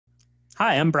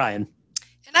Hi, I'm Brian,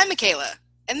 And I'm Michaela,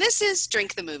 and this is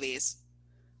Drink the Movies.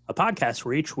 a podcast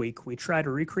where each week we try to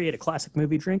recreate a classic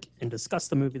movie drink and discuss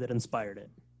the movie that inspired it.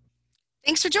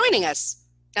 Thanks for joining us.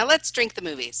 Now let's drink the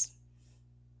movies.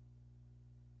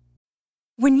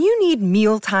 When you need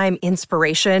mealtime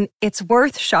inspiration, it's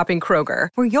worth shopping Kroger,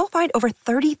 where you'll find over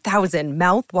 30,000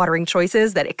 mouth-watering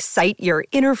choices that excite your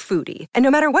inner foodie. And no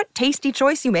matter what tasty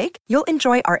choice you make, you'll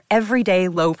enjoy our everyday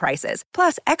low prices,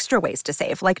 plus extra ways to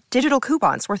save, like digital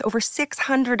coupons worth over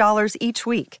 $600 each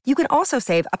week. You can also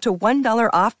save up to $1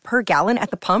 off per gallon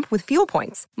at the pump with fuel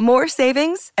points. More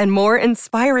savings and more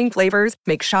inspiring flavors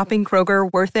make shopping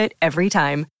Kroger worth it every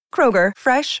time. Kroger,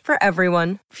 fresh for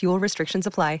everyone. Fuel restrictions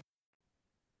apply.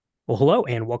 Well, hello,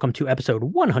 and welcome to episode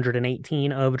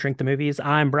 118 of Drink the Movies.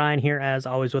 I'm Brian here, as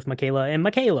always, with Michaela. And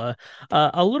Michaela,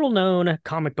 a little-known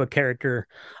comic book character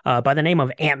by the name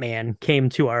of Ant-Man came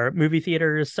to our movie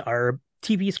theaters, our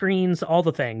TV screens, all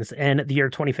the things in the year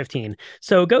 2015.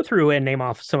 So go through and name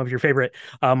off some of your favorite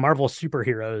Marvel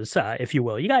superheroes, if you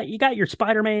will. You got your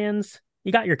Spider-Mans,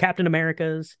 you got your Captain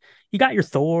Americas, you got your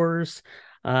Thors,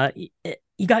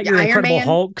 you got your Iron Incredible Man.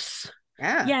 Hulks.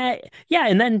 Yeah. Yeah,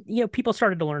 and then people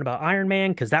started to learn about Iron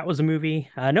Man because that was a movie.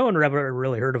 No one ever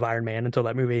really heard of Iron Man until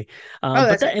that movie. Oh, But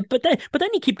that's right. then, but then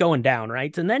you keep going down,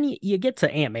 right? And then you get to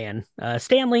Ant-Man,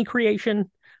 Stan Lee creation.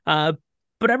 But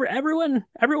everyone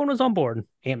was on board.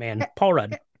 Ant-Man, Paul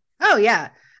Rudd. Oh, yeah.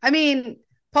 I mean,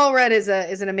 Paul Rudd is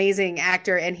an amazing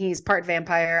actor, and he's part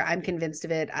vampire. I'm convinced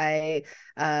of it. I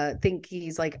think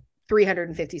he's like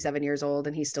 357 years old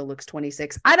and he still looks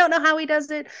 26. I don't know how he does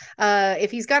it.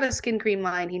 If he's got a skin cream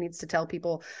line, he needs to tell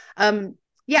people.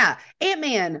 Yeah,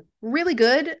 Ant-Man, really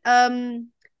good.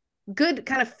 Good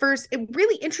kind of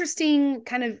really interesting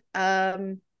kind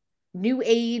of new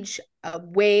age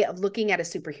way of looking at a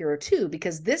superhero too,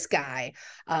 because this guy,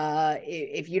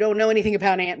 if you don't know anything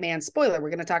about Ant-Man, spoiler, we're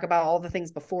going to talk about all the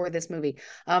things before this movie.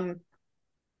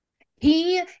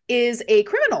 He is a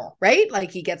criminal, right?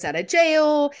 Like, he gets out of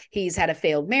jail. He's had a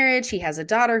failed marriage. He has a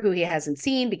daughter who he hasn't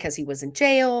seen because he was in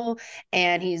jail.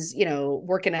 And he's,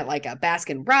 working at like a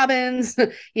Baskin Robbins.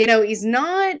 He is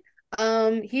not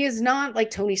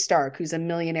like Tony Stark, who's a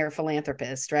millionaire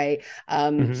philanthropist, right?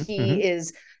 Hmm. He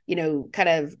is, kind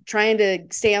of trying to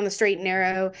stay on the straight and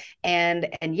narrow. And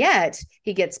yet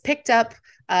he gets picked up,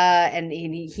 and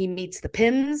he meets the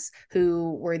Pyms,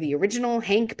 who were the original.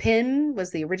 Hank Pym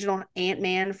was the original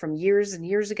Ant-Man from years and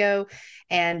years ago,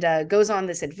 and goes on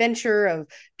this adventure of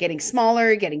getting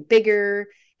smaller, getting bigger.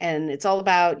 And it's all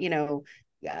about,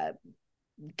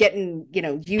 getting,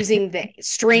 using the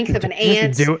strength of an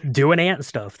ant, Doing ant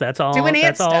stuff. That's doing all. ant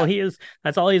That's all stuff. he is.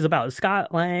 That's all he's about.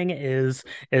 Scott Lang is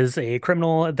a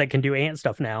criminal that can do ant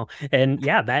stuff now, and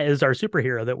yeah, that is our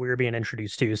superhero that we were being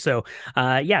introduced to. So,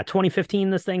 yeah, 2015,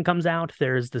 this thing comes out.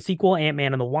 There's the sequel,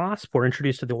 Ant-Man and the Wasp. We're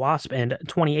introduced to the Wasp in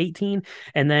 2018,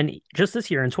 and then just this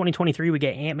year in 2023, we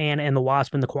get Ant-Man and the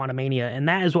Wasp and the Quantumania, and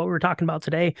that is what we're talking about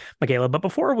today, Michaela. But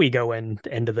before we go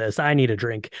into this, I need a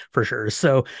drink for sure.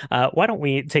 So, why don't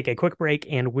we take a quick break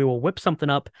and we will whip something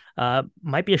up?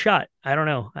 Might be a shot. I don't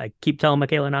know. I keep telling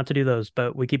Michaela not to do those,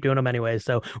 but we keep doing them anyway.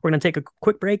 So we're going to take a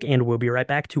quick break and we'll be right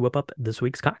back to whip up this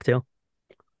week's cocktail.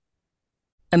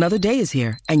 Another day is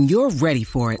here, and you're ready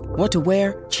for it. What to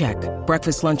wear? Check.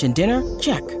 Breakfast, lunch, and dinner?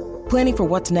 Check. Planning for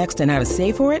what's next and how to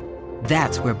save for it?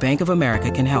 That's where Bank of America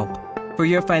can help. For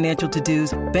your financial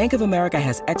to-dos, Bank of America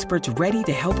has experts ready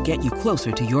to help get you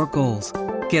closer to your goals.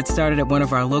 Get started at one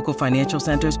of our local financial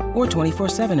centers or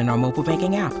 24/7 in our mobile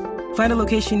banking app. Find a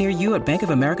location near you at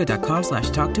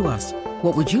bankofamerica.com/talktous.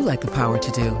 What would you like the power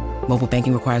to do? Mobile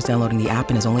banking requires downloading the app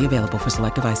and is only available for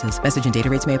select devices. Message and data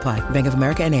rates may apply. Bank of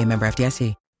America N.A., member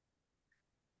FDIC.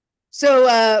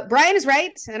 So Brian is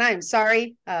right, and I'm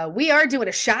sorry. We are doing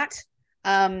a shot.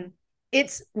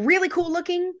 It's really cool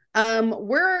looking.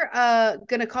 We're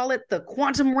gonna call it the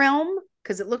Quantum Realm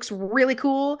because it looks really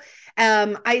cool.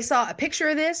 I saw a picture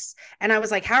of this and I was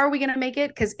like, how are we gonna make it?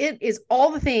 Because it is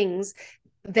all the things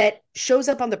that shows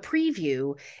up on the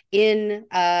preview in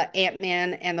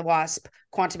Ant-Man and the Wasp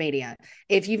Quantumania.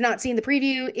 If you've not seen the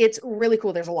preview, it's really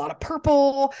cool. There's a lot of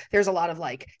purple. There's a lot of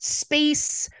like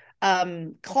space,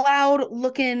 cloud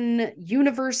looking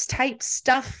universe type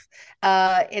stuff.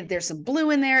 And there's some blue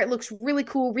in there. It looks really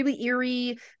cool, really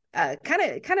eerie, kind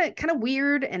of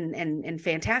weird and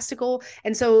fantastical.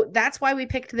 And so that's why we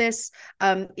picked this.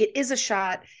 It is a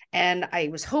shot, and I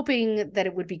was hoping that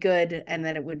it would be good and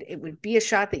that it would be a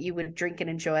shot that you would drink and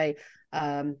enjoy.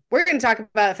 We're going to talk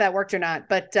about if that worked or not,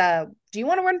 but do you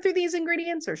want to run through these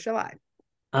ingredients or shall I?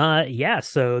 Yeah,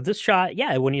 so this shot,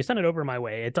 yeah, when you send it over my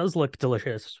way, it does look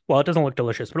delicious. Well, it doesn't look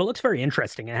delicious, but it looks very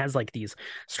interesting. It has like these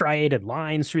striated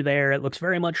lines through there. It looks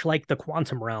very much like the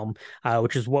Quantum Realm,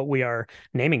 which is what we are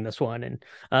naming this one.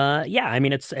 And yeah, I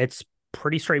mean it's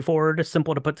pretty straightforward,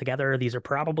 simple to put together. These are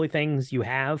probably things you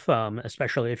have,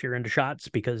 especially if you're into shots,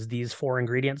 because these four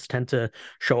ingredients tend to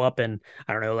show up in,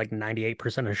 I don't know, like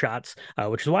 98% of shots,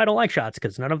 which is why I don't like shots,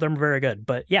 because none of them are very good.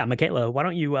 But yeah, Michaela, why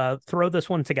don't you throw this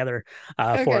one together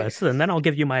for Okay. us, and then I'll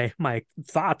give you my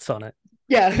thoughts on it.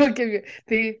 Yeah, I'll give you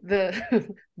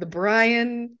the the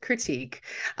Brian critique.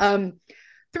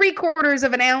 3/4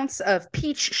 of an ounce of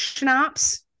peach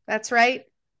schnapps. That's right.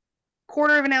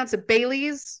 1/4 of an ounce of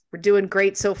Bailey's. We're doing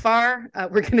great so far.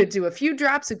 We're going to do a few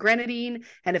drops of grenadine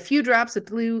and a few drops of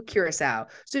blue curacao.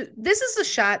 So this is a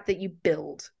shot that you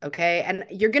build, okay? And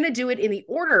you're going to do it in the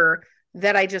order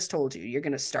that I just told you. You're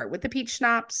going to start with the peach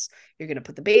schnapps. You're going to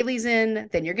put the Bailey's in.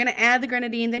 Then you're going to add the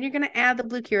grenadine. Then you're going to add the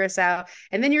blue curacao.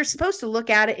 And then you're supposed to look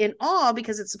at it in awe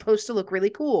because it's supposed to look really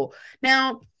cool.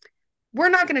 Now, we're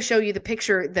not going to show you the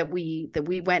picture that we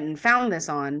went and found this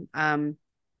on.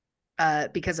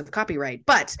 Because of copyright.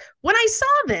 But when I saw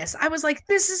this, I was like,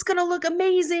 this is going to look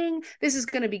amazing. This is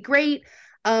going to be great.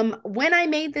 When I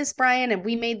made this, Brian, and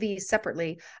we made these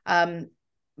separately,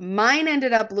 mine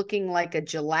ended up looking like a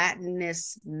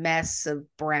gelatinous mess of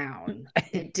brown.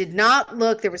 It did not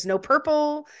look, there was no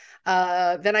purple.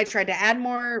 Then I tried to add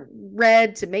more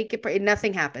red to make it,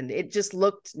 nothing happened. It just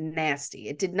looked nasty.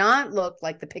 It did not look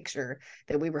like the picture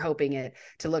that we were hoping it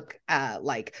to look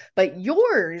like. But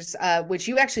yours, which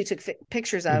you actually took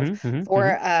pictures of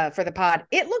for the pod,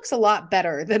 it looks a lot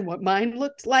better than what mine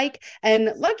looked like.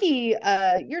 And Lucky,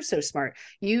 you're so smart.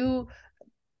 You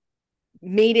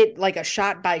made it like a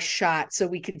shot by shot so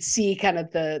we could see kind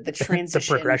of the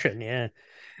transition. The progression, yeah.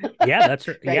 Yeah, that's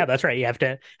right. Right. Yeah, that's right. You have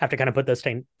to kind of put this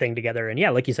thing together. And yeah,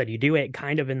 like you said, you do it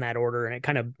kind of in that order and it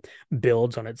kind of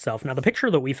builds on itself. Now, the picture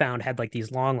that we found had like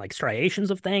these long like striations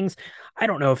of things. I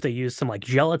don't know if they used some like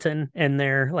gelatin in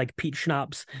their like peach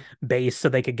schnapps base so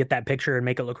they could get that picture and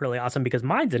make it look really awesome, because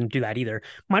mine didn't do that either.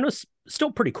 Mine was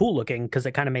still pretty cool looking because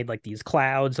it kind of made like these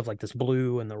clouds of like this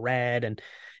blue and the red, and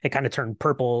it kind of turned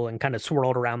purple and kind of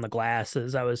swirled around the glass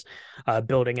as I was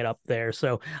building it up there.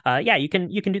 So yeah, you can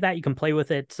do that. You can play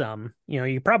with it.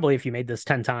 You probably, if you made this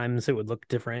 10 times, it would look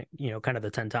different, kind of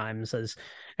the 10 times as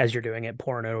you're doing it,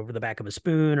 pouring it over the back of a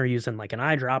spoon or using like an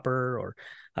eyedropper or,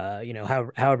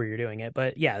 however you're doing it.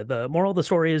 But yeah, the moral of the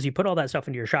story is you put all that stuff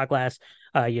into your shot glass,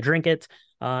 you drink it,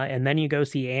 and then you go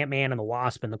see Ant-Man and the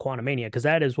Wasp and the Quantumania, because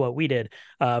that is what we did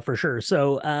for sure.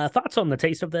 So thoughts on the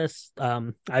taste of this?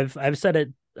 I've said it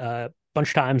bunch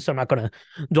of times, so I'm not going to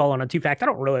dwell on it too fast. I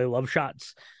don't really love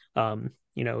shots,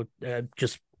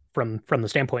 just from the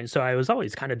standpoint. So I was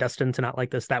always kind of destined to not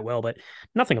like this that well, but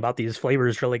nothing about these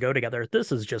flavors really go together.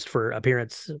 This is just for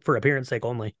appearance sake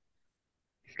only.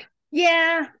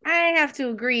 Yeah, I have to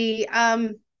agree. I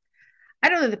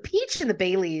don't know, the peach and the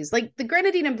Bailey's, like the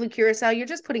grenadine and blue curacao, you're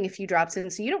just putting a few drops in,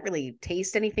 so you don't really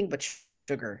taste anything but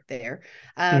sugar there.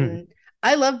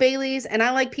 I love Bailey's and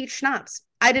I like peach schnapps.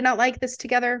 I did not like this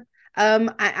together.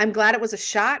 I'm glad it was a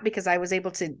shot because I was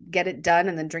able to get it done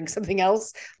and then drink something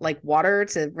else like water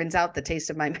to rinse out the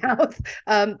taste of my mouth.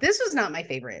 This was not my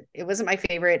favorite. It wasn't my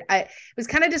favorite. It was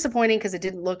kind of disappointing because it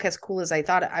didn't look as cool as I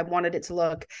thought I wanted it to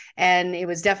look. And it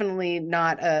was definitely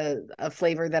not a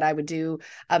flavor that I would do.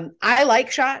 I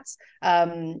like shots,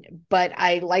 but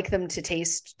I like them to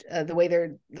taste the way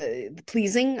they're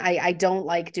pleasing. I don't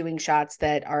like doing shots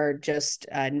that are just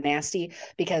nasty,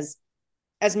 because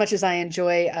as much as I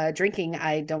enjoy drinking,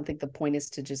 I don't think the point is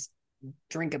to just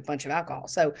drink a bunch of alcohol.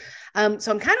 So I'm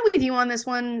kind of with you on this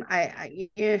one.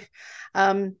 I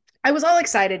was all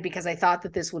excited because I thought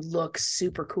that this would look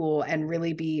super cool and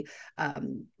really be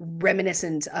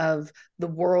reminiscent of the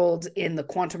world in the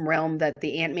Quantum Realm that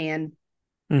the Ant-Man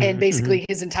and basically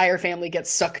his entire family gets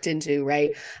sucked into,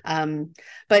 right?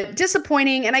 But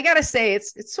disappointing. And I gotta say,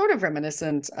 it's sort of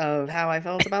reminiscent of how I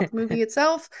felt about the movie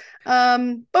itself. But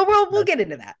we'll get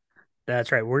into that.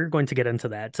 That's right. We're going to get into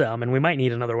that, and we might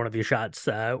need another one of these shots,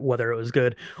 whether it was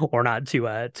good or not,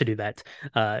 to do that.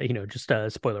 Just a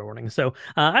spoiler warning. So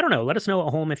I don't know. Let us know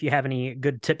at home if you have any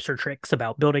good tips or tricks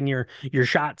about building your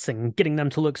shots and getting them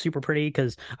to look super pretty,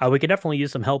 because we could definitely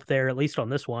use some help there, at least on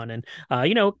this one. And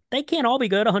they can't all be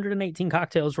good. 118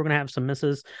 cocktails. We're gonna have some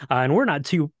misses, and we're not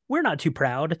too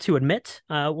proud to admit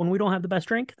when we don't have the best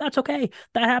drink. That's okay.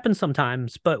 That happens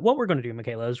sometimes. But what we're going to do,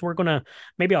 Michaela, is we're going to,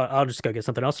 maybe I'll just go get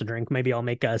something else to drink. Maybe I'll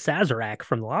make a Sazerac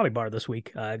from the lobby bar this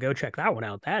week. Go check that one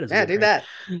out. That is do drink.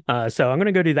 that. So I'm going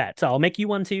to go do that. So I'll make you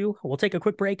one too. We'll take a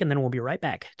quick break and then we'll be right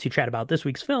back to chat about this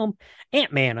week's film,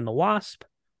 Ant-Man and the Wasp: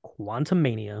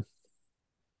 Quantumania.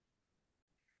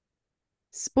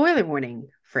 Spoiler warning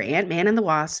for Ant-Man and the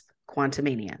Wasp: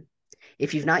 Quantumania.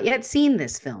 If you've not yet seen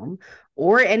this film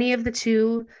or any of the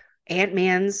two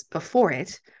Ant-Mans before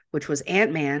it, which was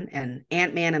Ant-Man and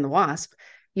Ant-Man and the Wasp,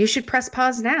 you should press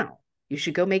pause now. You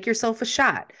should go make yourself a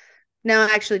shot. No,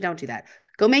 actually, don't do that.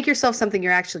 Go make yourself something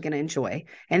you're actually going to enjoy,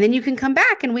 and then you can come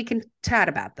back and we can chat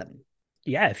about them.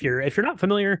 Yeah, if you're not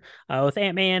familiar with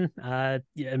Ant-Man,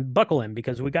 buckle in,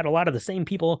 because we got a lot of the same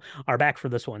people are back for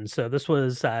this one. So this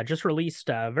was just released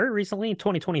very recently,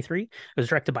 2023. It was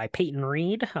directed by Peyton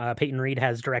Reed. Peyton Reed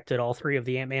has directed all three of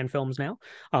the Ant-Man films now,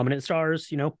 and it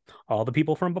stars, all the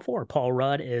people from before. Paul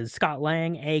Rudd is Scott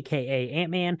Lang, aka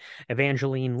Ant-Man.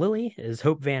 Evangeline Lilly is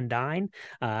Hope Van Dyne,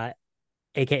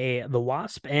 aka the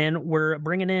Wasp, and we're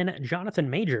bringing in Jonathan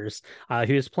Majors,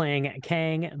 who is playing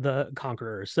Kang the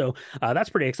Conqueror. So that's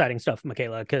pretty exciting stuff,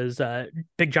 Michaela, because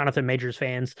big Jonathan Majors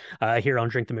fans here on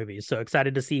Drink the Movies. So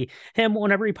excited to see him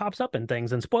whenever he pops up in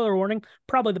things. And spoiler warning,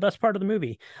 probably the best part of the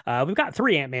movie. We've got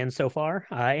three Ant-Man so far.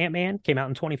 Ant-Man came out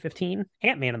in 2015.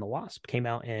 Ant-Man and the Wasp came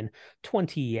out in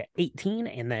 2018,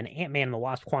 and then Ant-Man and the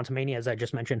Wasp: Quantumania, as I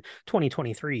just mentioned,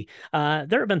 2023. There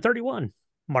have been 31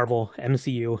 Marvel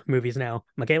MCU movies now,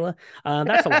 Michaela.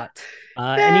 That's a lot.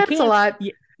 That's a lot.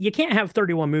 You can't have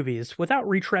 31 movies without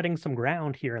retreading some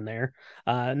ground here and there,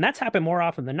 and that's happened more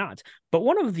often than not. But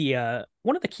one of the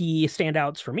key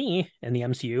standouts for me in the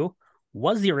MCU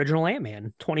was the original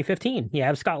Ant-Man, 2015. You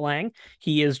have Scott Lang.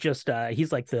 He is just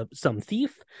he's like some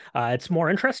thief. It's more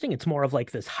interesting. It's more of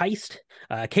like this heist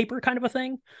caper kind of a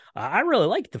thing. I really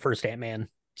liked the first Ant-Man.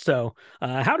 So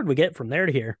how did we get from there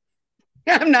to here?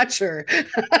 I'm not sure,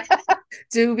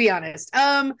 to be honest.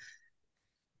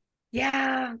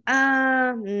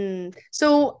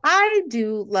 So I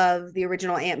do love the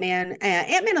original Ant-Man.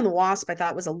 Ant-Man and the Wasp, I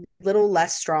thought, was a little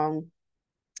less strong.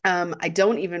 I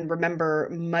don't even remember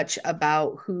much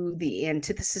about who the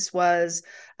antithesis was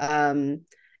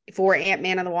for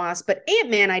Ant-Man and the Wasp, but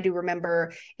Ant-Man, I do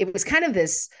remember it was kind of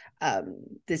this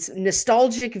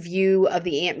nostalgic view of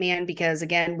the Ant-Man, because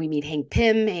again, we meet Hank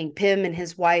Pym and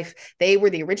his wife. They were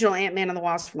the original Ant-Man and the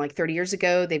Wasp from like 30 years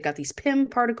ago. They've got these Pym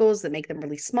particles that make them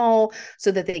really small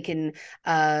so that they can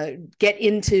get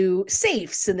into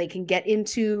safes, and they can get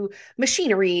into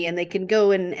machinery, and they can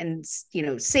go and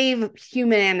save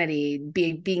humanity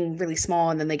being really small,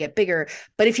 and then they get bigger.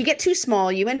 But if you get too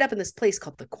small, you end up in this place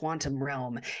called the quantum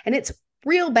realm, and it's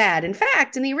real bad. In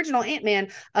fact, in the original Ant-Man,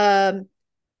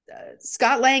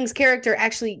 Scott Lang's character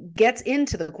actually gets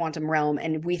into the quantum realm,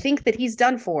 and we think that he's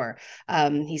done for.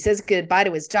 He says goodbye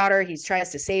to his daughter. He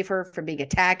tries to save her from being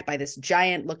attacked by this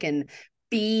giant looking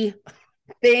bee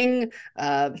thing.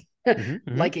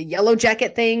 Like a yellow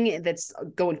jacket thing that's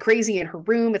going crazy in her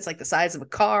room. It's like the size of a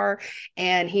car.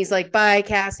 And he's like, bye,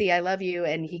 Cassie, I love you.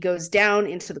 And he goes down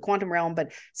into the quantum realm,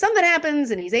 but something happens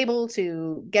and he's able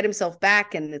to get himself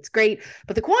back, and it's great.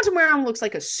 But the quantum realm looks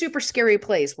like a super scary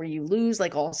place where you lose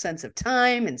like all sense of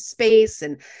time and space,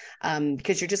 and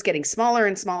because you're just getting smaller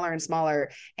and smaller and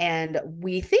smaller. And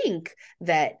we think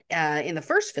that in the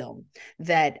first film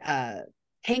that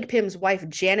Hank Pym's wife,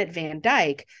 Janet Van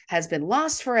Dyke, has been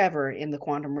lost forever in the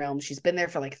quantum realm. She's been there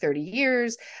for like 30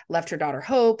 years, left her daughter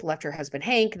Hope, left her husband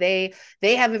Hank. They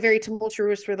have a very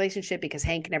tumultuous relationship because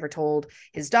Hank never told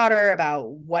his daughter about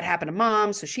what happened to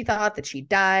mom. So she thought that she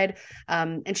died.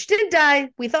 And she didn't die,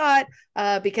 we thought,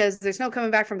 because there's no coming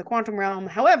back from the quantum realm.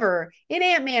 However, in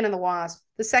Ant-Man and the Wasp,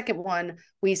 the second one,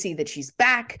 we see that she's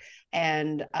back,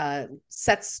 and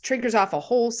triggers off a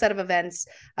whole set of events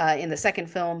in the second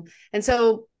film. And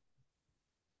so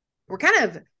we're kind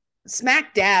of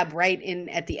smack dab right in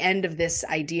at the end of this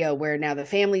idea where now the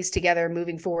family's together,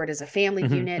 moving forward as a family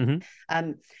unit.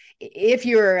 If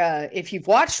you've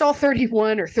watched all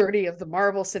 31 or 30 of the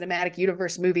Marvel Cinematic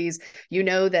Universe movies, you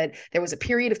know that there was a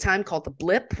period of time called the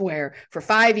blip where for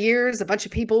 5 years a bunch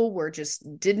of people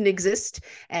didn't exist,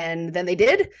 and then they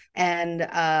did.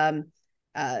 And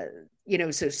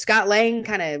so Scott Lang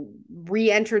kind of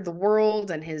re-entered the world,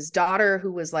 and his daughter,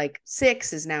 who was like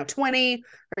 6, is now 20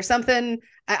 or something.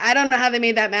 I don't know how they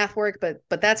made that math work, but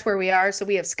that's where we are. So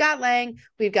we have Scott Lang,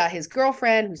 we've got his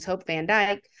girlfriend, who's Hope Van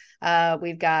Dyke,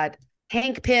 we've got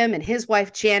Hank Pym and his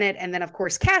wife Janet, and then of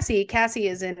course Cassie. Cassie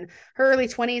is in her early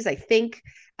 20s, I think.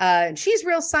 And she's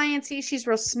real sciencey, she's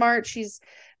real smart. She's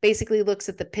basically looks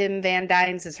at the Pym Van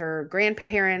Dynes as her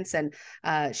grandparents, and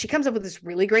she comes up with this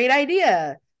really great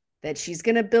idea that she's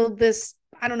going to build this,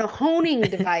 I don't know, honing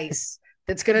device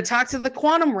that's going to talk to the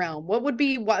quantum realm. What would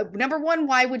be, number one,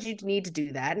 why would you need to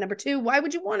do that? Number two, why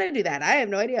would you want to do that? I have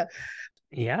no idea.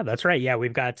 Yeah, that's right. Yeah,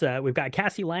 we've got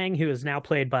Cassie Lang, who is now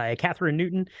played by Catherine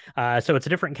Newton. So it's a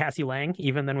different Cassie Lang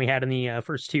even than we had in the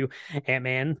first two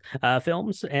Ant-Man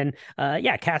films. And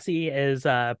yeah, Cassie is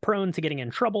prone to getting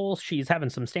in trouble. She's having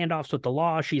some standoffs with the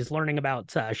law. She's learning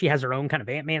about she has her own kind of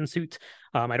Ant-Man suit.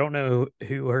 I don't know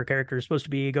who her character is supposed to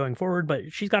be going forward,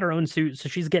 but she's got her own suit, so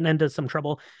she's getting into some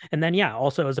trouble. And then yeah,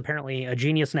 also is apparently a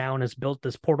genius now and has built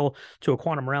this portal to a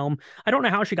quantum realm. I don't know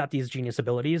how she got these genius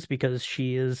abilities because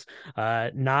she is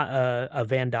not a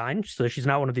Van Dyne, so she's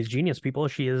not one of these genius people.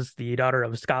 She is the daughter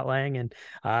of Scott Lang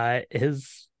and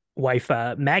his wife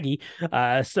Maggie.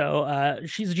 So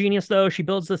she's a genius though. She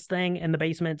builds this thing in the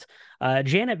basement.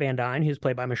 Janet Van Dyne, who's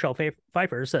played by Michelle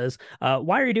Pfeiffer, says,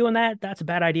 "Why are you doing that? That's a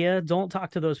bad idea. Don't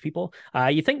talk to those people.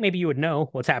 You think maybe you would know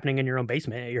what's happening in your own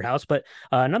basement at your house, but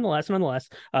nonetheless,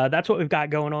 that's what we've got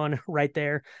going on right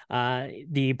there.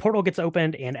 The portal gets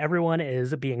opened and everyone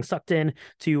is being sucked in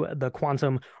to the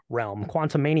quantum realm,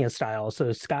 Quantum Mania style.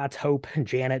 So Scott, Hope,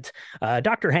 Janet,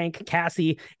 Dr. Hank,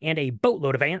 Cassie, and a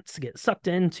boatload of ants get sucked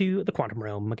into the quantum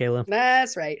realm. Michaela.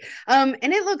 That's right. And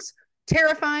it looks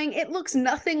terrifying. It looks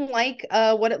nothing like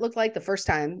what it looked like the first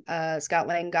time Scott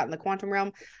Lang got in the quantum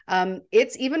realm.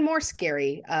 It's even more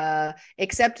scary,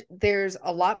 except there's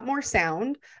a lot more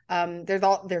sound. There's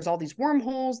all these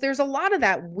wormholes. There's a lot of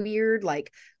that weird,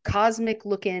 like cosmic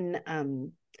looking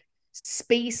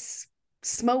space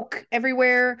smoke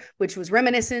everywhere, which was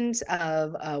reminiscent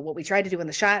of what we tried to do in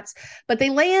the shots. But they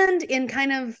land in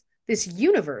kind of this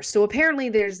universe. So apparently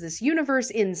there's this universe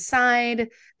inside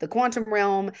the quantum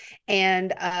realm.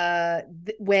 And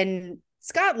when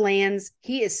Scott lands,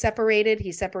 he is separated.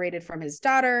 He's separated from his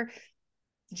daughter.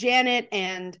 Janet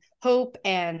and Hope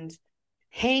and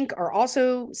Hank are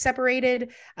also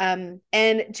separated. And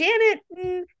Janet,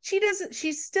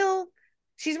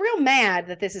 she's real mad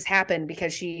that this has happened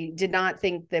because she did not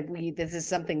think that this is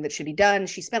something that should be done.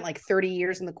 She spent like 30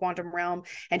 years in the quantum realm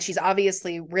and she's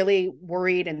obviously really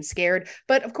worried and scared,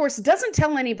 but of course doesn't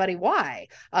tell anybody why.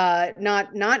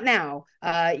 Not now,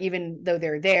 even though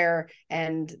they're there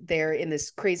and they're in this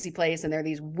crazy place and they're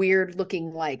these weird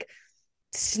looking like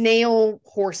snail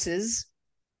horses.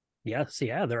 Yes,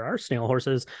 yeah, there are snail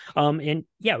horses. And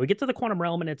yeah, we get to the quantum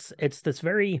realm and it's this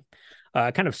very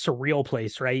kind of surreal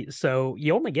place, right? So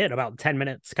you only get about 10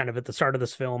 minutes kind of at the start of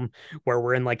this film where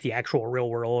we're in like the actual real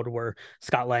world where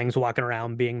Scott Lang's walking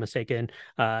around being mistaken,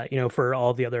 for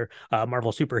all the other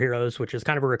Marvel superheroes, which is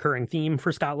kind of a recurring theme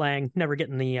for Scott Lang, never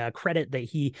getting the credit that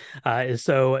he is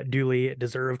so duly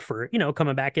deserved for,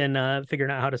 coming back and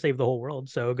figuring out how to save the whole world.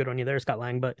 So good on you there, Scott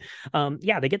Lang. But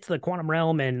yeah, they get to the quantum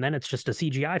realm and then it's just a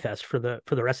CGI fest for the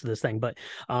rest of this thing. But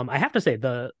I have to say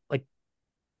the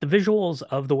visuals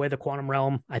of the way the quantum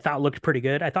realm I thought looked pretty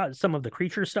good. I thought some of the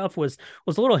creature stuff was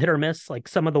a little hit or miss. Like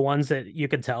some of the ones that you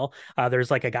could tell, there's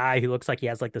like a guy who looks like he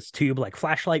has like this tube like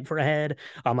flashlight for a head.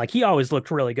 Like he always looked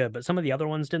really good, but some of the other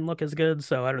ones didn't look as good.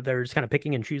 So they're just kind of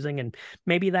picking and choosing, and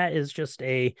maybe that is just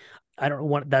I don't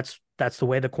want that's the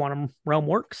way the quantum realm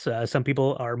works. Some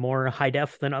people are more high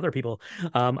def than other people.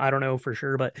 I don't know for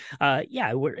sure, but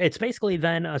yeah, it's basically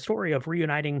then a story of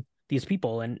reuniting these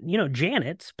people. And,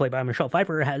 Janet, played by Michelle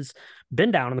Pfeiffer, has been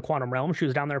down in the quantum realm. She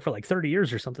was down there for like 30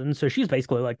 years or something. So she's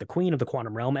basically like the queen of the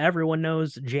quantum realm. Everyone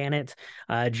knows Janet.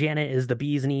 Janet is the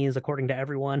bee's knees, according to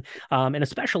everyone. And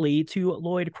especially to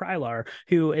Lloyd Krylar,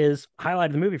 who is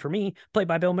highlight of the movie for me, played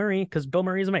by Bill Murray, because Bill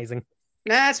Murray is amazing.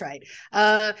 That's right.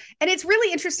 And it's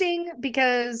really interesting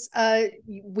because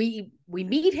we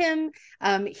meet him.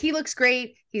 He looks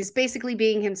great. He's basically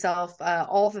being himself.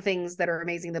 All the things that are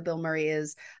amazing that Bill Murray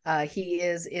is. He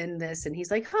is in this and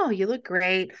he's like, "Oh, you look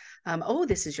great. Oh,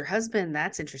 this is your husband.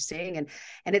 That's interesting."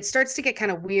 And it starts to get kind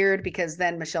of weird because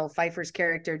then Michelle Pfeiffer's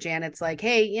character, Janet's like,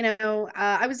 "Hey,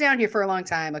 I was down here for a long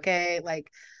time. Okay.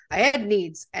 Like, I had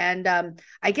needs." And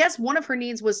I guess one of her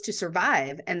needs was to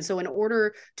survive. And so in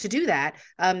order to do that,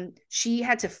 she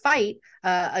had to fight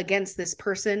against this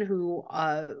person who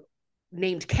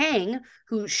named Kang,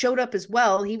 who showed up as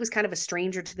well. He was kind of a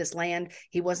stranger to this land.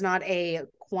 He was not a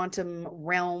quantum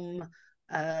realm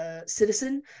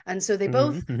citizen. And so they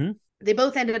both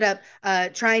ended up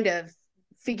trying to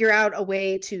figure out a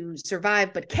way to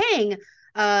survive. But Kang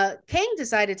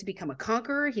decided to become a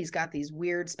conqueror. He's got these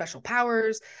weird special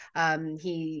powers.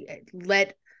 He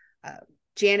let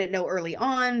Janet know early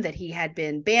on that he had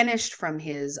been banished from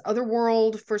his other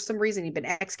world for some reason. He'd been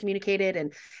excommunicated.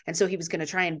 And so he was going to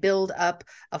try and build up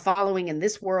a following in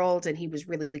this world. And he was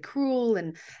really cruel.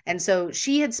 And so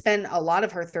she had spent a lot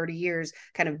of her 30 years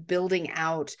kind of building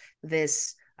out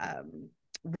this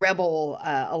rebel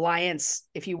alliance,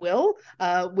 if you will,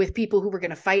 with people who were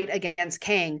going to fight against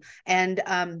Kang. And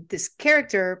this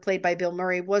character played by Bill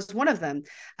Murray was one of them.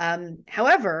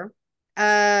 However,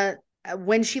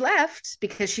 when she left,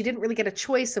 because she didn't really get a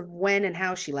choice of when and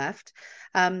how she left,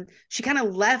 she kind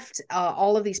of left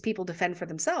all of these people to fend for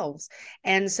themselves.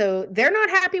 And so they're not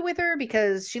happy with her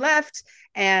because she left,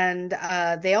 and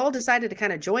they all decided to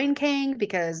kind of join Kang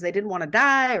because they didn't want to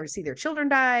die or see their children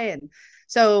die. And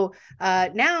so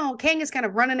now Kang is kind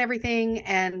of running everything,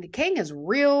 and Kang is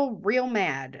real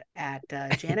mad at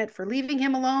Janet for leaving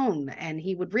him alone. And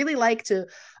he would really like to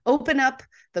open up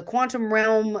the quantum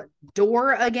realm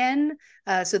door again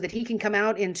so that he can come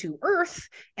out into Earth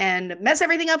and mess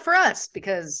everything up for us,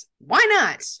 because why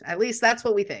not? At least that's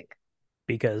what we think.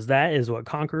 Because that is what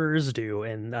conquerors do,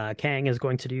 and Kang is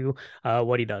going to do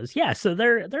what he does. Yeah, so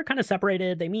they're kind of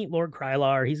separated. They meet Lord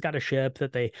Krylar. He's got a ship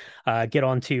that they get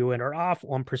onto and are off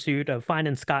on pursuit of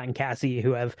finding Scott and Cassie,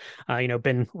 who have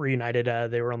been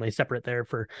reunited. They were only separate there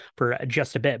for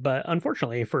just a bit, but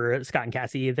unfortunately for Scott and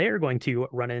Cassie, they're going to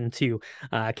run into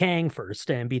Kang first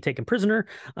and be taken prisoner.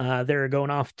 They're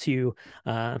going off to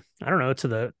I don't know,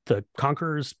 to the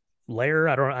conquerors lair.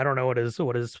 I don't know what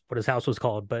his house was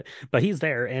called, but he's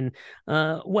there. And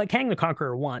what Kang the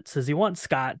Conqueror wants is he wants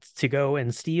Scott to go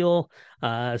and steal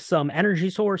some energy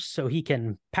source so he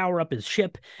can power up his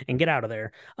ship and get out of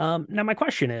there. Now my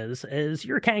question is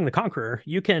you're Kang the Conqueror.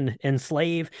 You can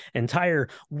enslave entire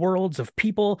worlds of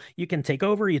people. You can take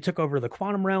over. You took over the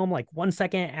quantum realm like 1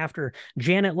 second after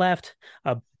Janet left.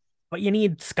 But you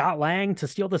need Scott Lang to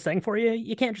steal this thing for you.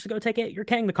 You can't just go take it. You're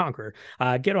Kang the Conqueror.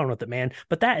 Get on with it, man.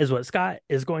 But that is what Scott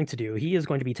is going to do. He is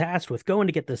going to be tasked with going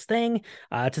to get this thing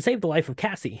to save the life of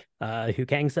Cassie, who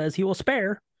Kang says he will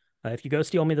spare if you go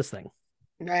steal me this thing.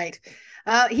 Right.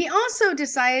 He also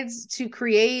decides to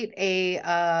create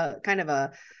a kind of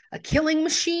a killing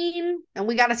machine. And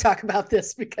we got to talk about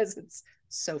this because it's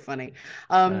so funny.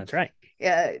 That's right.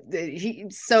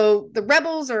 So the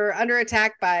rebels are under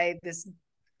attack by this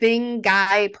thing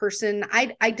guy person.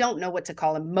 I don't know what to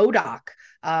call him. MODOK.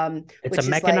 It's a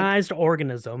mechanized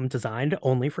organism designed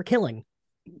only for killing.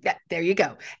 Yeah, there you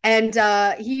go. And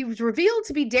he was revealed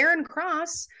to be Darren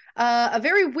Cross, a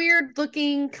very weird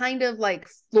looking kind of like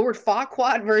Lord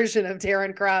Farquaad version of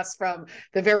Darren Cross from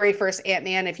the very first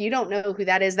Ant-Man. If you don't know who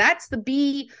that is, that's the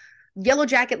bee yellow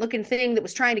jacket looking thing that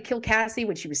was trying to kill Cassie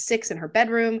when she was 6 in her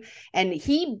bedroom. And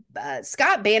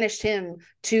Scott banished him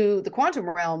to the quantum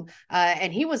realm,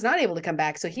 and he was not able to come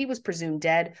back. So he was presumed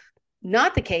dead.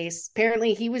 Not the case.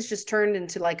 Apparently he was just turned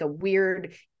into like a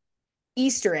weird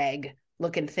Easter egg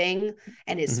looking thing,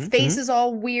 and his face is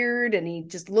all weird, and he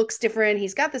just looks different.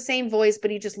 He's got the same voice,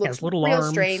 but he just looks real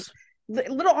strange.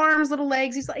 Little arms, little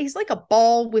legs. He's like a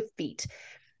ball with feet.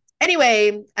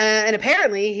 Anyway, and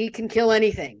apparently he can kill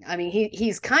anything. I mean,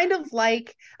 he's kind of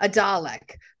like a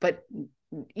Dalek, but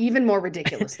even more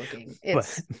ridiculous looking.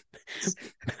 It's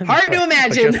hard to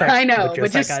imagine. I know,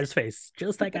 but just that guy's face.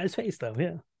 Just that guy's face, though.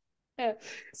 Yeah.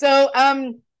 So,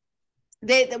 one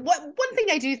thing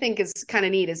I do think is kind of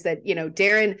neat is that,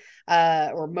 Darren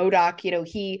or MODOK,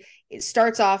 he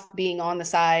starts off being on the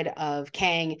side of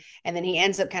Kang, and then he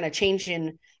ends up kind of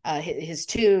changing his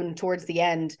tune towards the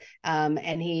end,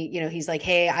 and he's like,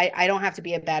 hey, I don't have to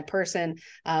be a bad person.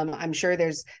 I'm sure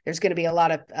there's going to be a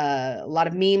lot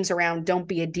of memes around don't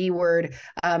be a D word,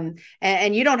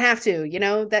 and you don't have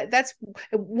to. That's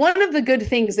one of the good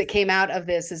things that came out of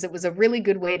this. Is it was a really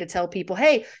good way to tell people,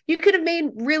 hey, you could have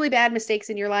made really bad mistakes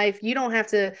in your life. You don't have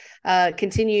to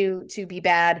continue to be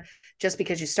bad just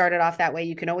because you started off that way.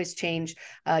 You can always change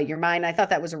your mind. I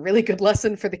thought that was a really good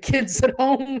lesson for the kids at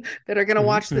home that are going to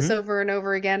watch this over and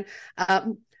over again.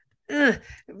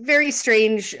 Very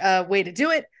strange way to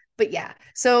do it, but yeah.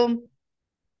 So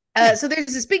there's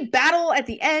this big battle at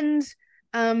the end.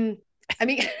 I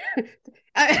mean,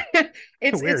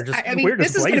 it's weird.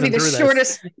 This is going to be the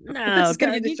shortest. This is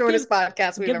going to be the shortest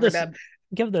podcast we've ever done.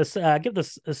 Give this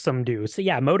some due. So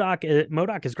yeah,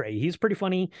 MODOK is great. He's pretty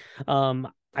funny.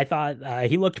 I thought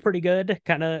he looked pretty good,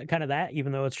 kind of that,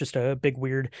 even though it's just a big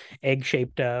weird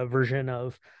egg-shaped version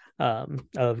of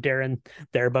Darren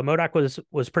there, but MODOK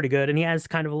was pretty good, and he has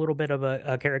kind of a little bit of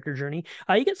a character journey.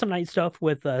 You get some nice stuff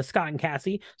with Scott and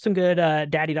Cassie, some good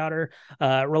daddy-daughter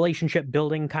relationship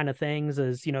building kind of things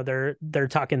as they're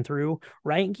talking through,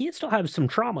 right? You still have some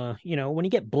trauma, when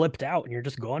you get blipped out and you're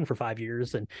just gone for 5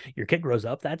 years and your kid grows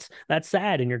up. That's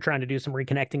sad, and you're trying to do some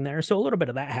reconnecting there. So a little bit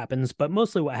of that happens, but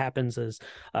mostly what happens is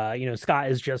Scott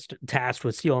is just tasked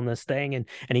with stealing this thing, and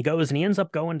he goes and he ends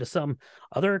up going to some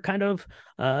other kind of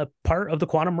part of the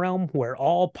quantum realm where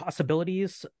all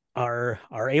possibilities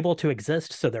are able to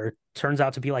exist. So there turns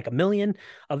out to be like a million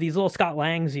of these little Scott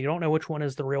Langs. You don't know which one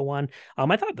is the real one.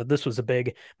 I thought that this was a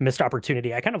big missed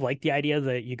opportunity. I kind of like the idea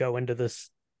that you go into this,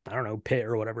 I don't know, pit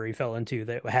or whatever he fell into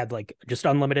that had like just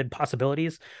unlimited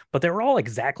possibilities, but they were all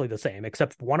exactly the same,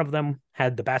 except one of them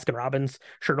had the Baskin Robbins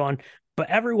shirt on, but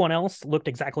everyone else looked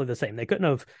exactly the same. They couldn't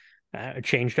have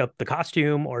changed up the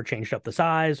costume or changed up the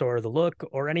size or the look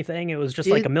or anything. It was just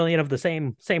like a million of the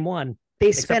same one.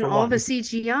 They spent all the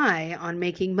CGI on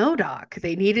making MODOK.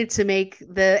 They needed to make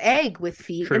the egg with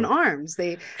feet and arms.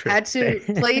 They had to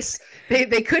place.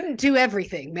 They couldn't do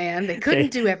everything, man. They couldn't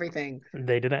do everything.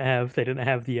 They didn't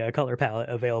have the color palette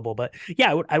available. But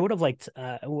yeah, I would have liked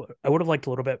a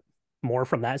little bit more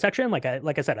from that section. Like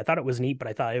I said, I thought it was neat, but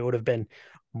I thought it would have been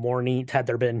more neat had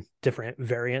there been different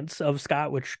variants of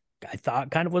Scott, which I thought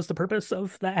kind of was the purpose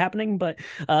of that happening. But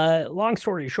long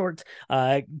story short,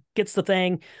 gets the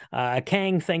thing.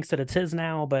 Kang thinks that it's his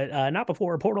now, but not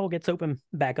before a portal gets open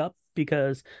back up,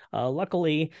 because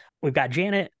luckily we've got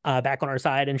Janet back on our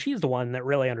side, and she's the one that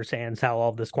really understands how all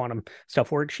of this quantum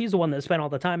stuff works. She's the one that spent all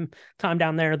the time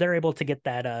down there. They're able to get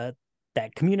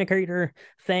that communicator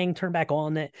thing turned back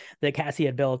on that Cassie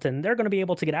had built, and they're going to be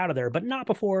able to get out of there, but not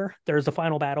before there's a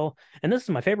final battle. And this is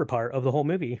my favorite part of the whole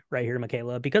movie right here,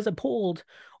 Michaela, because it pulled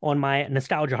on my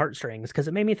nostalgia heartstrings, because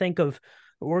it made me think of,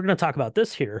 we're going to talk about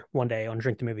this here one day on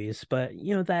Drink the Movies, but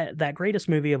you know, that greatest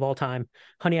movie of all time,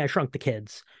 Honey, I Shrunk the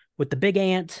Kids, with the big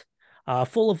ant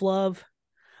full of love.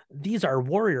 These are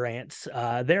warrior ants.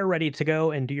 They're ready to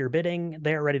go and do your bidding.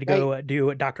 They're ready to go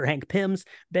do Dr. Hank Pym's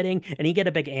bidding, and you get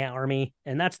a big ant army,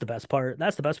 and that's the best part.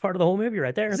 That's the best part of the whole movie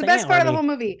right there. It's the best part of the whole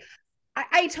movie.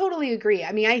 I totally agree.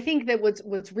 I mean, I think that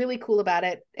what's really cool about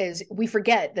it is we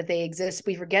forget that they exist.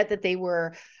 We forget that they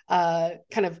were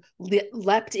kind of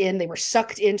leapt in. They were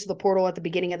sucked into the portal at the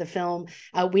beginning of the film.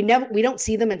 We don't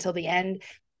see them until the end.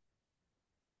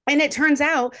 And it turns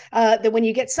out that when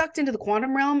you get sucked into the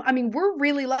quantum realm, I mean, we're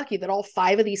really lucky that all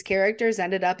 5 of these characters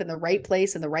ended up in the right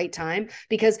place in the right time,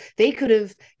 because they could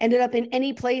have ended up in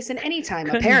any place and any time,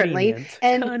 apparently.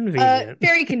 And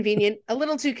very convenient, a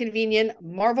little too convenient.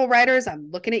 Marvel writers, I'm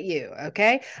looking at you,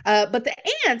 okay? But the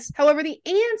ants, however, the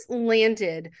ants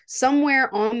landed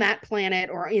somewhere on that planet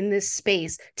or in this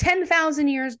space 10,000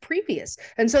 years previous.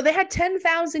 And so they had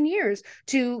 10,000 years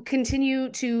to continue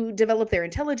to develop their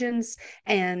intelligence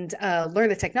and learn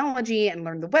the technology and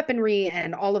learn the weaponry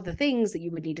and all of the things that you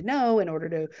would need to know in order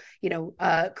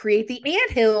to, create the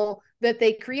anthill that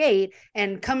they create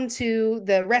and come to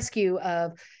the rescue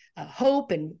of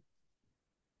Hope and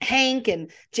Hank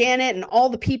and Janet and all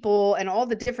the people and all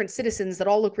the different citizens that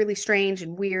all look really strange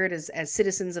and weird as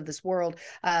citizens of this world,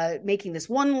 making this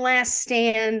one last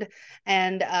stand.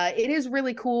 And it is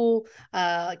really cool.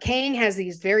 Kang has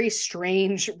these very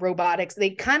strange robotics.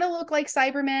 They kind of look like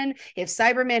Cybermen if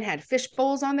Cybermen had fish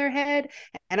bowls on their head.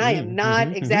 And I am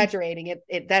not exaggerating.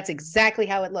 It that's exactly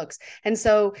how it looks. And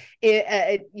so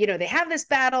they have this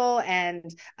battle, and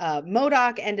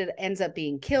MODOK ends up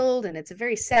being killed, and it's a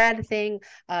very sad thing.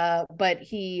 But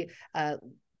he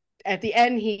at the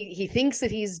end he thinks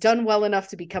that he's done well enough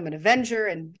to become an Avenger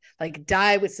and like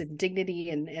die with some dignity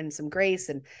and some grace,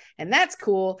 and that's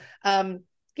cool.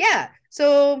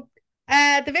 So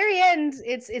at the very end,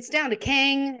 it's down to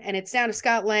Kang and it's down to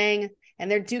Scott Lang,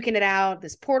 and they're duking it out.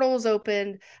 This portal is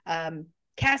opened.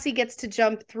 Cassie gets to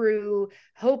jump through,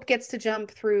 Hope gets to jump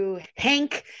through,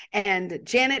 Hank and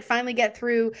Janet finally get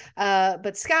through,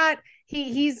 but Scott,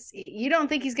 you don't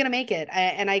think he's going to make it.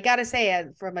 And I got to say,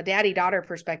 from a daddy-daughter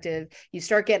perspective, you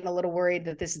start getting a little worried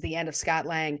that this is the end of Scott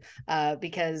Lang,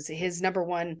 because his number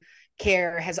one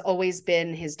care has always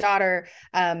been his daughter.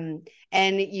 And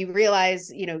you realize,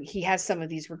 he has some of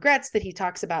these regrets that he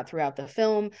talks about throughout the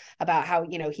film, about how,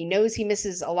 he knows he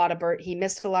missed a lot of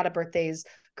birthdays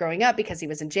growing up because he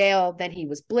was in jail. Then he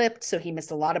was blipped, so he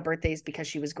missed a lot of birthdays because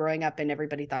she was growing up and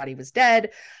everybody thought he was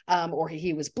dead, or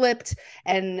he was blipped.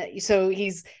 And so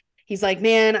he's like,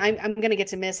 man, I'm gonna get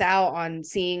to miss out on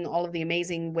seeing all of the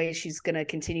amazing ways she's gonna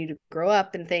continue to grow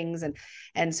up and things.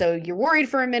 And so you're worried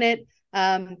for a minute,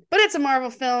 but it's a Marvel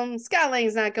film. Scott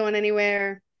Lang's not going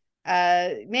anywhere.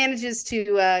 Manages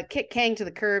to kick Kang to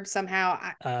the curb somehow.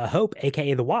 Hope,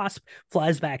 aka the Wasp,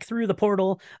 flies back through the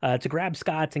portal to grab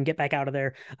Scott and get back out of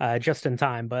there just in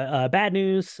time. But bad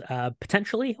news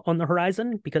potentially on the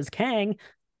horizon, because Kang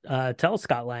tell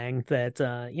Scott Lang that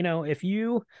if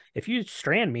you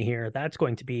strand me here, that's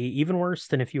going to be even worse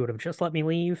than if you would have just let me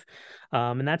leave.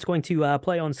 And that's going to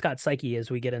play on Scott's psyche as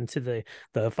we get into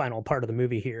the final part of the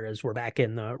movie here, as we're back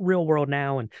in the real world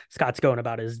now, and Scott's going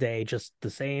about his day just the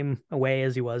same way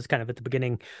as he was kind of at the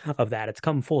beginning of that. It's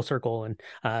come full circle,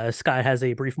 and Scott has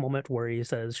a brief moment where he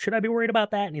says, "Should I be worried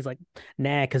about that?" And he's like,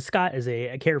 "Nah," because Scott is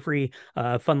a carefree,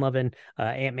 fun-loving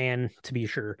Ant-Man, to be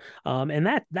sure. And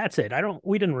that's it.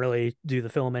 We didn't really do the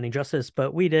film any justice,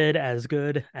 but we did as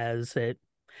good as it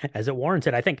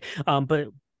warranted, I think. But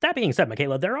that being said,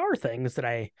 Michaela, there are things that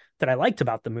I liked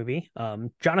about the movie.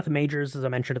 Jonathan Majors, as I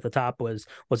mentioned at the top, was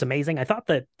amazing. I thought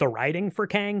that the writing for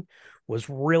Kang was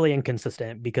really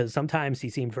inconsistent, because sometimes he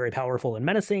seemed very powerful and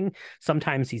menacing.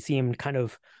 Sometimes he seemed kind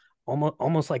of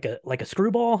almost like a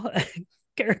screwball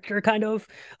character, kind of.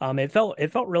 It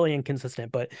felt really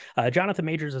inconsistent, but Jonathan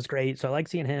Majors is great, so I like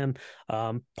seeing him.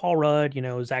 Paul Rudd,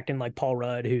 is acting like Paul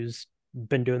Rudd, who's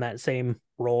been doing that same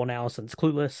role now since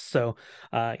Clueless, so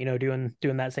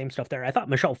doing that same stuff there. I thought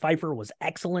Michelle Pfeiffer was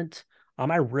excellent.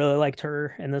 I really liked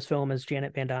her in this film as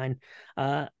Janet Van Dyne.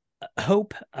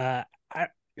 Hope,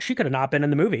 she could have not been in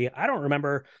the movie. I don't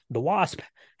remember the Wasp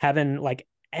having like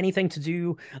anything to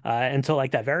do until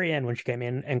like that very end when she came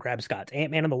in and grabbed Scott.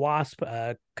 Ant-Man and the Wasp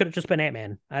could have just been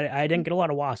Ant-Man. I didn't get a lot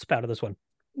of Wasp out of this one.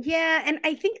 Yeah, and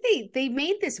I think they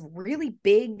made this really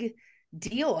big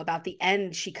deal about the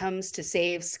end. She comes to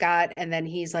save Scott, and then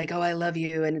he's like, "Oh, I love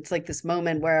you," and it's like this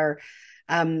moment where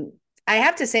I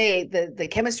have to say the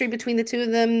chemistry between the two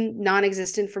of them,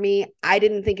 non-existent for me. I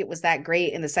didn't think it was that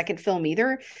great in the second film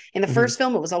either. In the first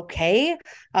film, it was okay.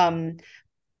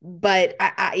 But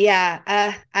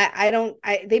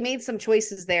they made some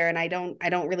choices there, and I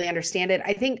don't really understand it.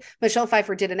 I think Michelle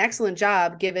Pfeiffer did an excellent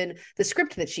job given the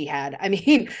script that she had. I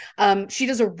mean, she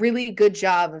does a really good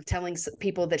job of telling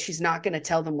people that she's not going to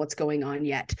tell them what's going on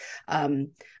yet.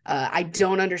 I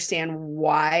don't understand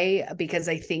why, because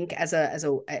I think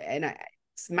it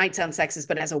might sound sexist,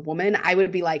 but as a woman, I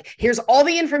would be like, here's all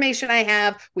the information I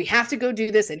have. We have to go do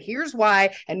this. And here's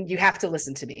why. And you have to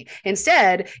listen to me.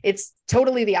 Instead, it's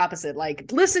totally the opposite.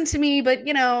 Like, listen to me, but I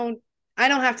don't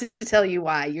have to tell you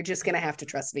why. You're just going to have to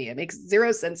trust me. It makes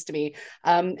zero sense to me.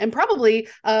 And probably,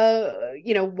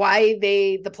 why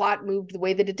the plot moved the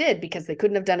way that it did, because they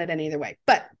couldn't have done it any other way.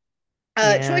 But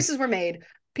choices were made.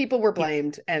 People were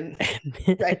blamed, and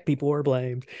right. People were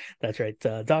blamed. That's right.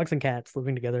 Dogs and cats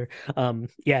living together.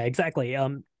 Yeah, exactly.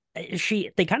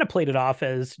 They kind of played it off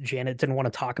as Janet didn't want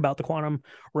to talk about the quantum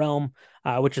realm,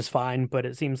 which is fine. But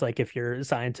it seems like if you're a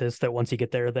scientist, that once you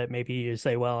get there, that maybe you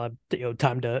say, well,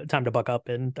 time to buck up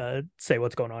and say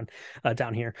what's going on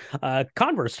down here.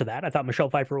 Converse to that, I thought Michelle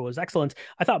Pfeiffer was excellent.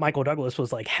 I thought Michael Douglas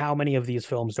was like, how many of these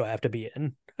films do I have to be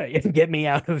in? Get me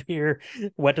out of here.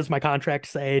 What does my contract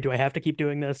say? Do I have to keep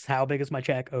doing this? How big is my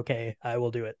check? Okay, I will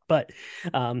do it. But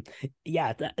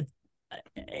yeah,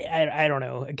 I don't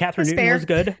know. Catherine Newton was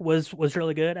good, was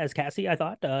really good as Cassie, I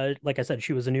thought. Like I said,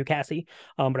 she was a new Cassie,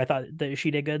 but I thought that she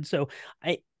did good. So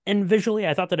and visually,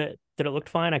 I thought that it looked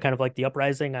fine. I kind of liked the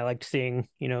uprising. I liked seeing,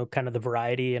 kind of the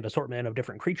variety and assortment of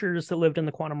different creatures that lived in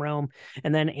the quantum realm.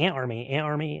 And then Ant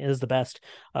Army is the best,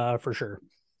 for sure.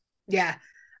 Yeah.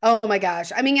 Oh my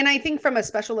gosh. I mean, and I think from a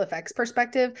special effects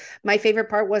perspective, my favorite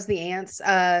part was the ants.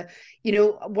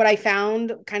 What I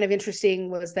found kind of interesting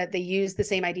was that they used the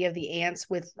same idea of the ants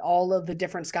with all of the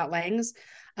different Scott Langs.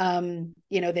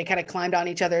 They kind of climbed on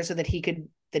each other so that he could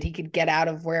get out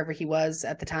of wherever he was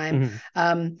at the time.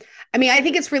 I mean, I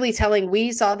think it's really telling.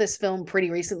 We saw this film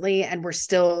pretty recently, and we're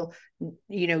still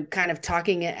kind of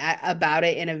talking about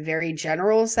it in a very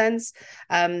general sense,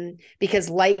 because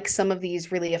like some of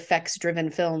these really effects driven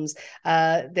films,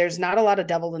 there's not a lot of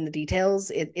devil in the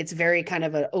details. It's very kind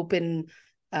of an open,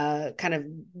 kind of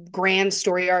grand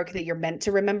story arc that you're meant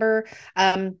to remember.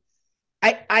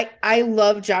 I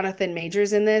love Jonathan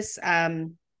Majors in this.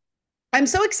 I'm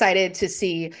so excited to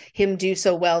see him do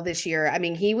so well this year. I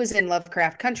mean, he was in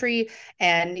Lovecraft Country,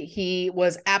 and he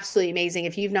was absolutely amazing.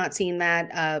 If you've not seen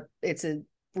that, it's a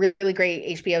really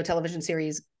great HBO television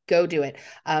series. Go do it.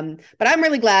 But I'm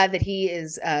really glad that he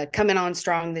is coming on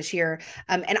strong this year.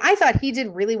 And I thought he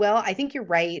did really well. I think you're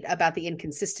right about the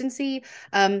inconsistency.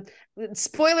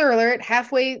 Spoiler alert,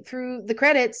 halfway through the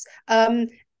credits,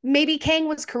 maybe Kang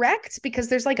was correct, because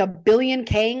there's like a billion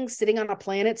Kangs sitting on a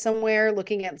planet somewhere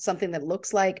looking at something that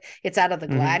looks like it's out of the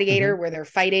Gladiator, where they're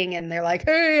fighting and they're like,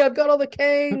 hey, I've got all the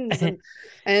Kangs.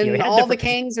 And all the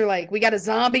Kangs are like, we got a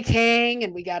zombie Kang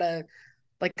and we got a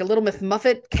like a little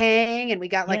Muffet Kang, and we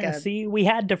got like Yeah, a see, we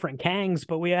had different Kangs,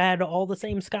 but we had all the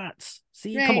same Scotts.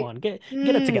 See, come right. on, get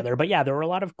it together. But yeah, there were a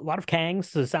lot of Kangs.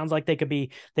 So it sounds like they could be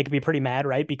pretty mad,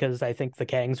 right? Because I think the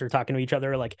Kangs are talking to each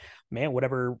other like, man,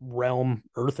 whatever realm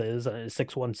Earth is,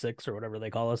 616 or whatever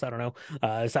they call us. I don't know.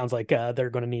 It sounds like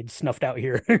they're going to need snuffed out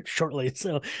here shortly.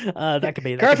 So that could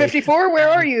be Car 54, where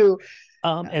are you?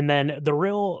 And then the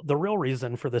real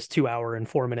reason for this 2 hour and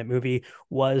 4 minute movie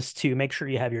was to make sure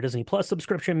you have your Disney Plus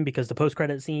subscription, because the post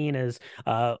credit scene is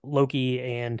Loki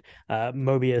and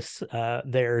Mobius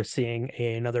there seeing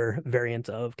another variant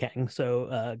of Kang.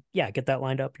 So yeah, get that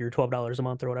lined up, your $12 a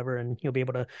month or whatever, and you'll be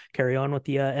able to carry on with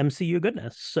the MCU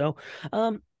goodness. So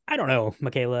I don't know,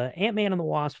 Michaela, Ant-Man and the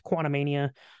Wasp,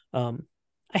 Quantumania. Um,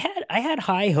 I had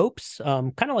high hopes,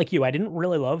 kind of like you. I didn't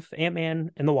really love Ant-Man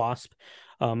and the Wasp.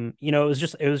 It was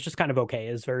just kind of okay.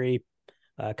 It's very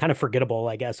kind of forgettable,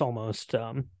 I guess, almost.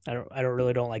 I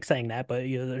don't like saying that, but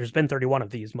there's been 31 of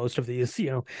these. Most of these,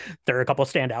 there are a couple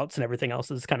standouts, and everything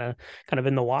else is kind of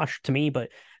in the wash to me. But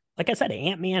like I said,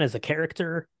 Ant-Man as a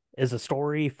character, is a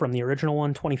story from the original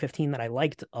one, 2015, that I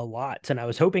liked a lot, and I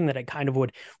was hoping that it kind of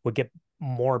would get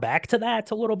more back to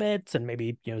that a little bit, and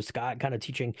maybe Scott kind of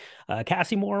teaching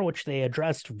Cassie more, which they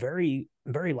addressed very,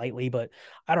 very lightly. But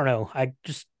I don't know, I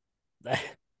just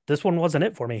this one wasn't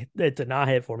it for me. It did not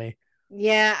hit for me.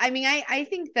 Yeah, I mean, I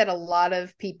think that a lot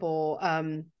of people,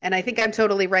 and I think I'm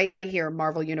totally right here,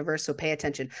 Marvel Universe, so pay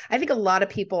attention. I think a lot of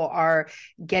people are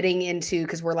getting into,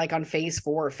 because we're like on phase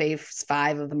 4 or phase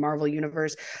 5 of the Marvel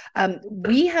Universe.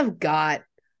 We have got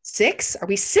 6. Are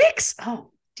we 6? Oh,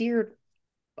 dear,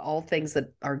 all things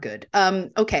that are good.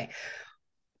 Okay.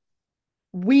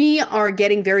 We are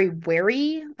getting very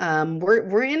wary.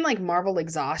 We're in like Marvel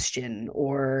exhaustion,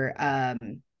 or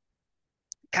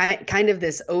kind of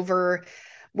this over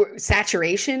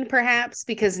saturation, perhaps,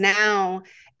 because now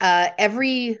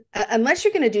unless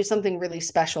you're going to do something really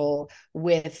special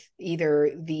with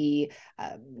either the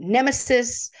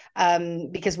Nemesis,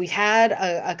 because we've had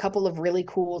a couple of really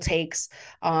cool takes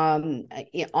on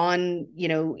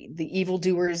the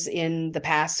evildoers in the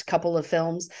past couple of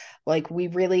films. Like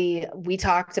we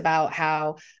talked about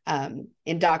how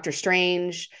in Doctor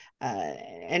Strange,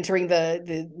 entering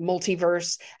the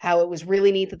multiverse, how it was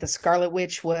really neat that the Scarlet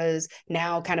Witch was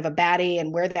now kind of a baddie,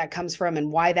 and where that comes from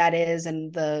and why that is,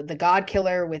 and the God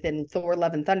Killer within Thor: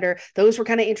 Love and Thunder. Those were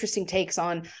kind of interesting takes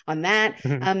on that.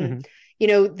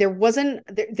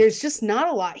 There's just not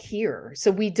a lot here.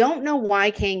 So we don't know why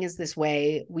Kang is this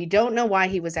way. We don't know why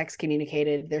he was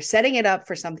excommunicated. They're setting it up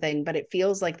for something, but it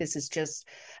feels like this is just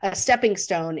a stepping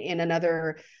stone in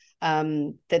another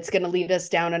that's going to lead us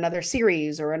down another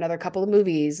series or another couple of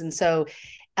movies. And so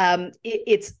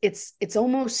it's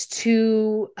almost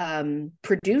too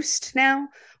produced now,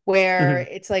 where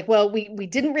it's like, well, we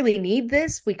didn't really need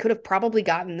this. We could have probably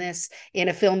gotten this in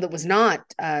a film that was not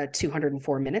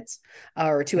 204 minutes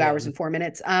or 2 hours and 4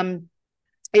 minutes.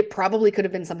 It probably could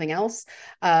have been something else,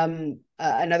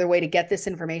 another way to get this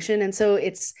information. And so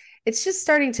it's just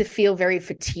starting to feel very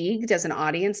fatigued as an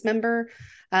audience member.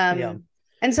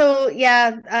 And so,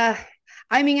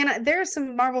 I mean, and there are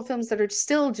some Marvel films that are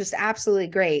still just absolutely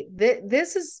great.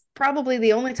 This is probably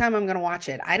the only time I'm going to watch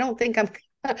it. I don't think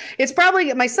it's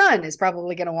probably, my son is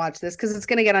probably going to watch this because it's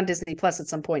going to get on Disney Plus at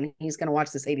some point, and he's going to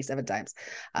watch this 87 times.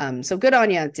 So good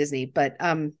on you, Disney. But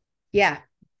not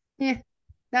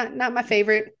my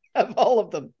favorite of all of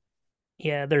them.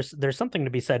 Yeah, there's something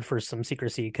to be said for some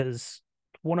secrecy, because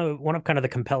one of kind of the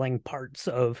compelling parts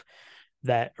of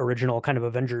that original kind of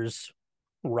Avengers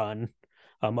run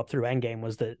up through Endgame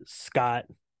was that Scott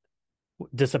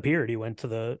disappeared. He went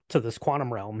to this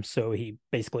quantum realm, so he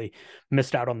basically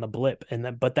missed out on the blip.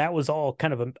 But that was all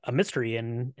kind of a mystery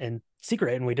and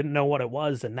secret, and we didn't know what it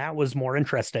was, and that was more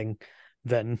interesting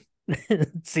than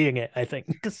seeing it, I think.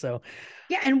 So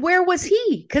yeah, and where was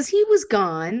he? Because he was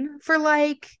gone for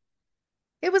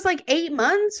it was like 8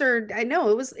 months, or I know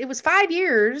it was 5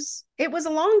 years. It was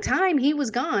a long time he was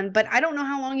gone, but I don't know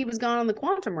how long he was gone on the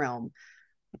quantum realm.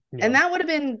 Yeah. And that would have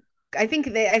been, I think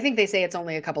they say it's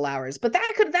only a couple hours, but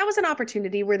that was an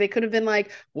opportunity where they could have been like,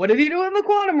 what did he do in the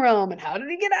quantum realm, and how did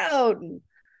he get out? And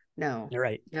no, you're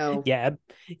right. No. Yeah,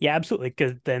 absolutely.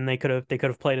 Because then they could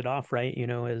have played it off, right?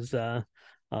 As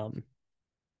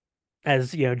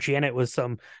as you know, Janet was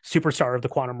some superstar of the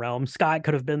quantum realm. Scott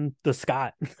could have been the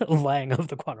Scott Lang of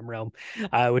the quantum realm,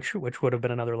 which would have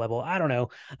been another level. I don't know.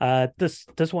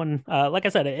 This one, like I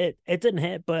said, it didn't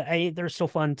hit, but they're still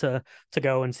fun to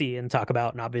go and see and talk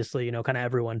about, and obviously, you know, kind of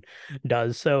everyone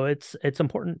does. So it's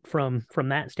important from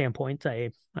that standpoint,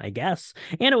 I guess.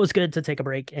 And it was good to take a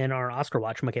break in our Oscar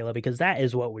watch, Michaela, because that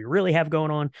is what we really have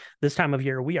going on this time of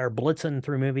year. We are blitzing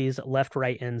through movies left,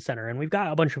 right, and center, and we've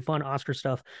got a bunch of fun Oscar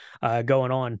stuff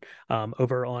going on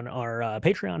over on our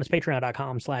Patreon. It's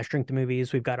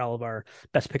patreon.com/drinkthemovies. We've got all of our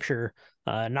Best Picture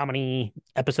nominee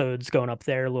episodes going up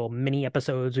there, little mini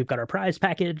episodes. We've got our prize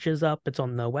packages up. It's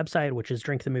on the website, which is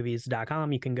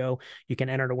drinkthemovies.com. You can go, you can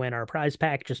enter to win our prize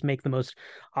pack. Just make the most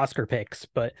Oscar picks.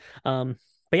 But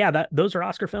yeah, those are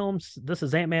Oscar films. This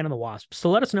is Ant-Man and the Wasp. So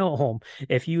let us know at home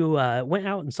if you went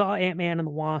out and saw Ant-Man and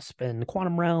the Wasp and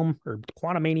Quantum Realm or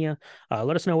Quantumania.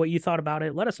 Let us know what you thought about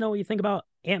it. Let us know what you think about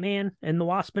Ant-Man and the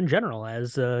Wasp in general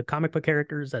as comic book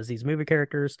characters, as these movie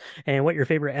characters, and what your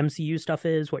favorite MCU stuff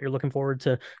is, what you're looking forward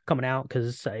to coming out,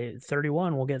 because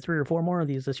 31, we'll get 3 or 4 more of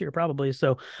these this year probably.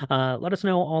 So let us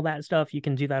know all that stuff. You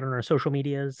can do that on our social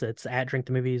medias. It's at Drink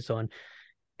the Movies on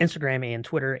Instagram and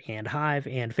Twitter and Hive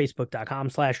and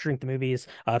Facebook.com/drinkthemovies.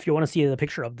 If you want to see the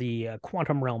picture of the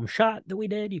Quantum Realm shot that we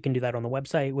did, you can do that on the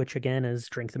website, which again is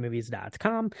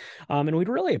drinkthemovies.com. And we'd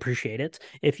really appreciate it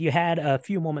if you had a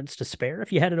few moments to spare.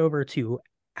 If you headed over to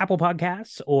Apple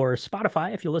Podcasts or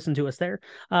Spotify, if you listen to us there,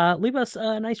 leave us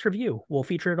a nice review. We'll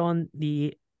feature it on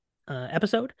the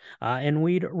episode, and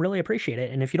we'd really appreciate it.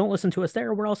 And if you don't listen to us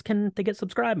there, where else can they get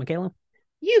subscribed, Michaela?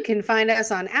 You can find us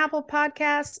on Apple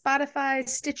Podcasts, Spotify,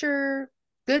 Stitcher,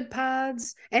 Good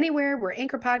Pods, anywhere where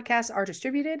Anchor podcasts are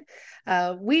distributed.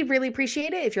 We really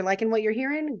appreciate it. If you're liking what you're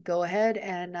hearing, go ahead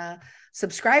and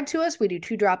subscribe to us. We do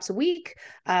 2 drops a week.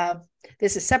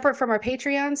 This is separate from our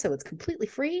Patreon, so it's completely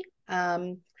free.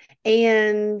 And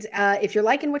if you're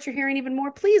liking what you're hearing even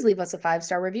more, please leave us a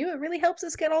 5-star review. It really helps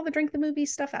us get all the Drink the Movie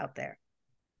stuff out there.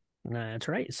 That's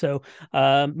right. So,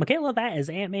 Michaela, that is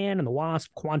Ant-Man and the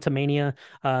Wasp, Quantumania.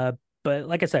 But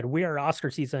like I said, we are Oscar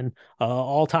season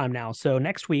all time now. So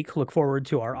next week, look forward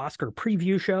to our Oscar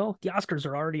preview show. The Oscars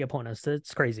are already upon us.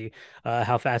 It's crazy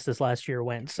how fast this last year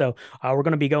went. So we're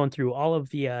going to be going through all of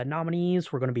the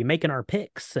nominees. We're going to be making our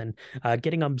picks and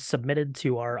getting them submitted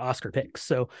to our Oscar picks.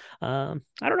 So I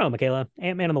don't know, Michaela,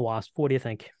 Ant-Man and the Wasp. What do you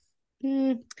think?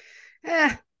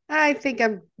 I think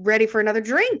I'm ready for another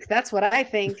drink. That's what I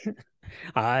think.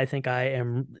 I think I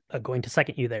am going to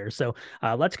second you there. So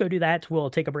let's go do that. We'll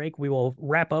take a break. We will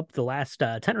wrap up the last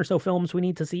 10 or so films we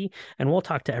need to see, and we'll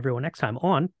talk to everyone next time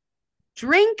on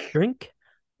Drink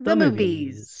the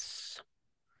Movies.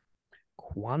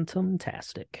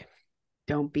 Quantum-tastic.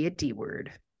 Don't be a D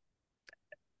word.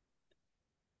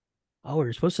 Oh, we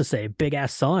were supposed to say big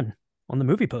ass sun on the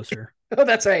movie poster. Oh,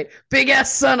 that's right. Big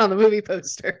ass sun on the movie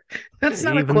poster. That's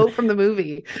not a quote from the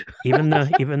movie. even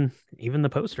the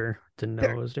poster didn't know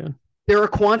what it was doing. There are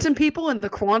quantum people in the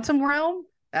quantum realm.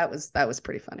 That was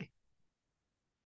pretty funny.